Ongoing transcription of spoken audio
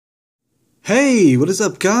Hey, what is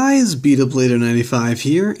up guys? BeatUpLater95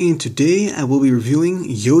 here, and today I will be reviewing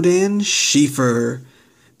Yodan Shifer.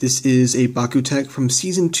 This is a Bakutech from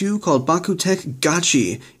Season 2 called Bakutech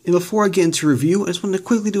Gachi. And before I get into review, I just want to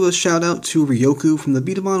quickly do a shout out to Ryoku from the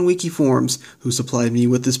Beatamon Wiki forums, who supplied me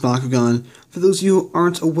with this Bakugan. For those of you who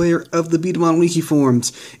aren't aware of the Beatamon Wiki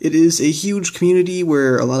forums, it is a huge community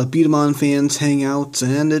where a lot of Beatamon fans hang out,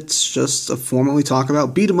 and it's just a forum where we talk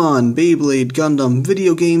about Beatamon, Beyblade, Gundam,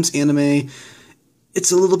 video games, anime.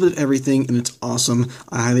 It's a little bit of everything, and it's awesome.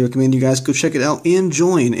 I highly recommend you guys go check it out and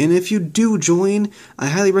join. And if you do join, I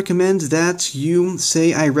highly recommend that you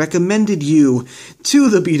say I recommended you to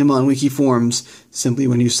the Beatamon Wiki forums. Simply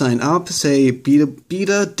when you sign up, say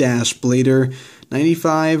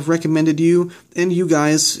Beta-Blader95 recommended you, and you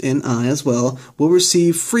guys, and I as well, will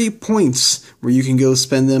receive free points, where you can go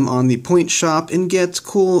spend them on the point shop and get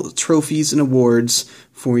cool trophies and awards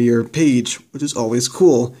for your page, which is always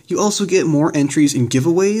cool. You also get more entries and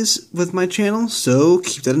giveaways with my channel, so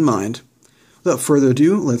keep that in mind. Without further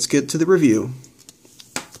ado, let's get to the review.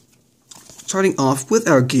 Starting off with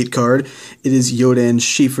our gate card, it is Yodan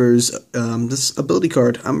Shifer's this ability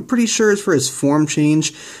card. I'm pretty sure it's for his form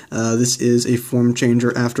change. This is a form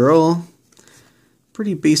changer after all.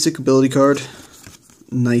 Pretty basic ability card.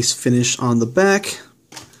 Nice finish on the back.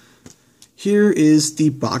 Here is the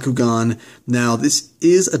Bakugan. Now, this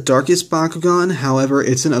is a Darkest Bakugan, however,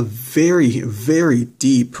 it's in a very, very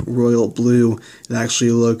deep royal blue. It actually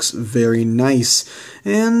looks very nice,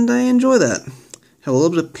 and I enjoy that. Have a little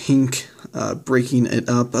bit of pink breaking it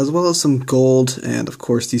up, as well as some gold, and of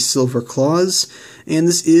course these silver claws. And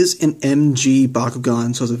this is an MG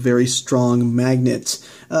Bakugan, so it's a very strong magnet.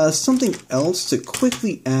 Something else to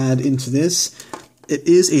quickly add into this. It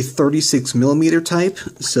is a 36mm type,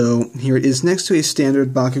 so here it is next to a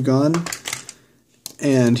standard Bakugan,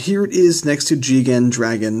 and here it is next to Jigen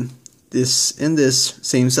Dragon, this and this,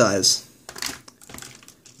 same size.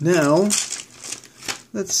 Now,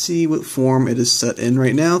 let's see what form it is set in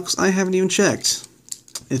right now, because I haven't even checked.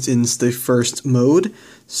 It's in the first mode,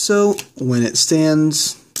 so when it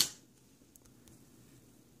stands,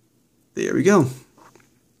 there we go.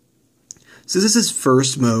 So this is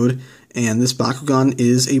first mode. And this Bakugan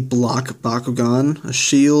is a block Bakugan, a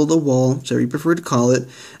shield, a wall, whichever you prefer to call it.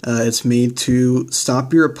 It's made to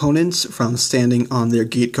stop your opponents from standing on their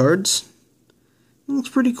gate cards. It looks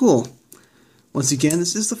pretty cool. Once again,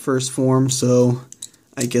 this is the first form, so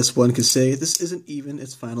I guess one could say this isn't even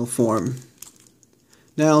its final form.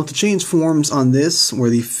 Now, to change forms on this, where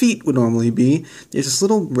the feet would normally be, there's this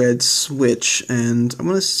little red switch, and I'm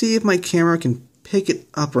going to see if my camera can pick it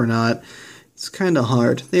up or not. It's kind of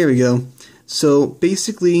hard. There we go. So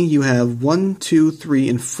basically you have 1, 2, 3,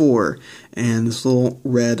 and 4, and this little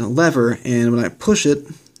red lever, and when I push it,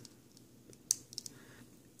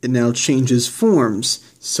 it now changes forms.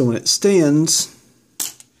 So when it stands,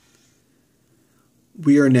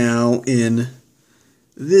 we are now in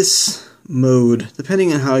this mode.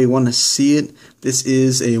 Depending on how you want to see it, this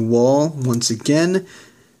is a wall once again.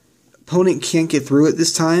 Opponent can't get through it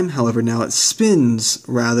this time, however now it spins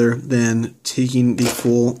rather than taking the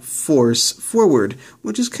full force forward,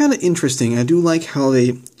 which is kind of interesting. I do like how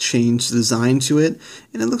they changed the design to it,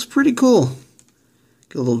 and it looks pretty cool.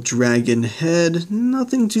 Get a little dragon head,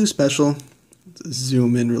 nothing too special. Let's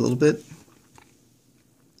zoom in a little bit.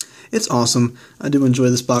 It's awesome. I do enjoy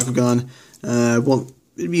this Bakugan. Well,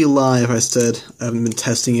 it'd be a lie if I said I haven't been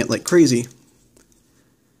testing it like crazy.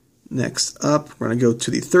 Next up, we're going to go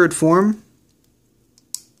to the third form.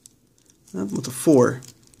 With a 4.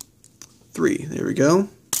 3, there we go.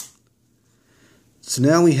 So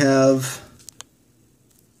now we have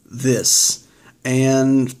this.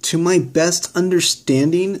 And to my best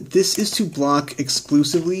understanding, this is to block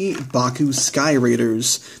exclusively Baku Sky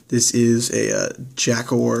Raiders. This is a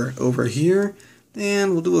Jackor over here.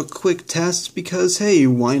 And we'll do a quick test because, hey,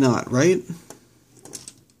 why not, right?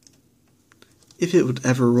 If it would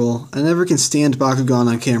ever roll. I never can stand Bakugan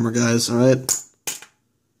on camera, guys, alright?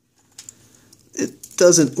 It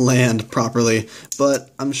doesn't land properly, but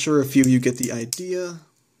I'm sure a few of you get the idea.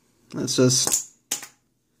 It's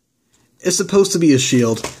supposed to be a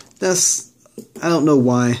shield. I don't know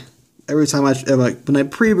why. Every time when I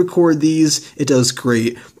pre-record these, it does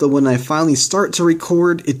great, but when I finally start to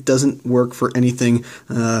record, it doesn't work for anything.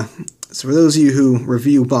 So for those of you who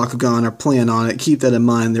review Bakugan or plan on it, keep that in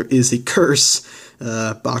mind. There is a curse.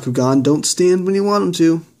 Bakugan don't stand when you want them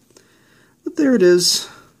to. But there it is.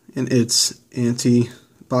 And it's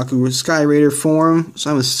anti-Baku Sky Raider form.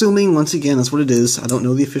 So I'm assuming, once again, that's what it is. I don't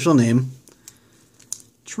know the official name.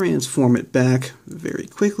 Transform it back very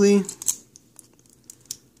quickly.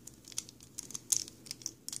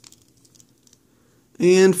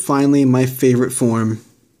 And finally, my favorite form,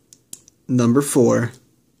 number 4.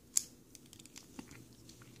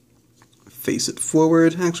 Face it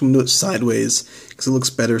forward. Actually, I'm going to do it sideways because it looks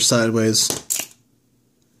better sideways.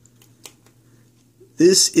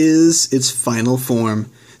 This is its final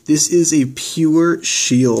form. This is a pure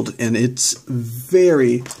shield, and it's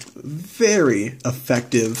very, very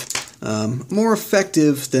effective. More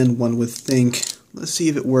effective than one would think. Let's see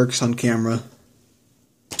if it works on camera.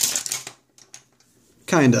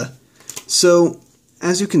 Kinda. So,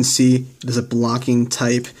 as you can see, it is a blocking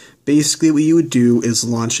type. Basically, what you would do is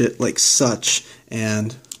launch it like such,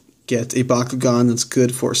 and get a Bakugan that's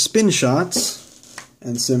good for spin shots,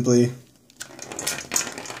 and simply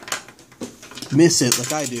miss it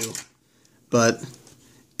like I do. But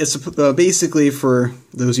it's basically, for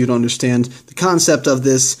those who don't understand, the concept of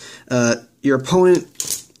this, your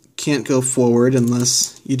opponent can't go forward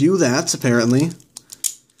unless you do that, apparently.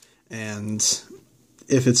 And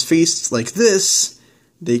if it's faced like this,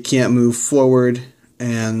 they can't move forward.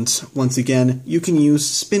 And once again, you can use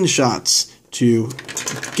spin shots to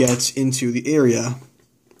get into the area.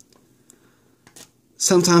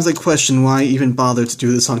 Sometimes I question why I even bother to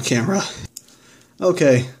do this on camera.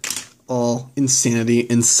 Okay, all insanity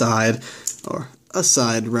inside, or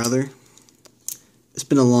aside rather. It's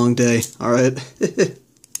been a long day, alright?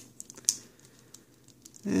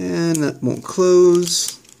 And that won't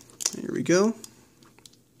close. There we go.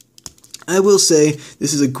 I will say,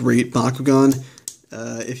 this is a great Bakugan.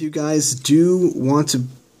 If you guys do want to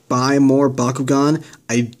buy more Bakugan,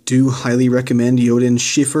 I do highly recommend Yodan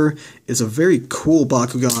Shifer. It's a very cool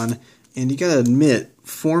Bakugan, and you gotta admit,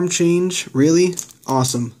 form change, really?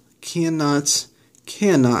 Awesome. Cannot,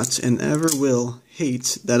 and ever will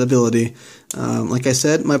hate that ability. Like I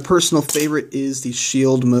said, my personal favorite is the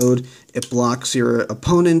shield mode. It blocks your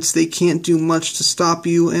opponents. They can't do much to stop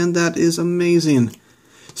you, and that is amazing.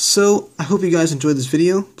 So, I hope you guys enjoyed this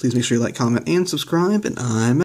video. Please make sure you like, comment, and subscribe, and I'm out.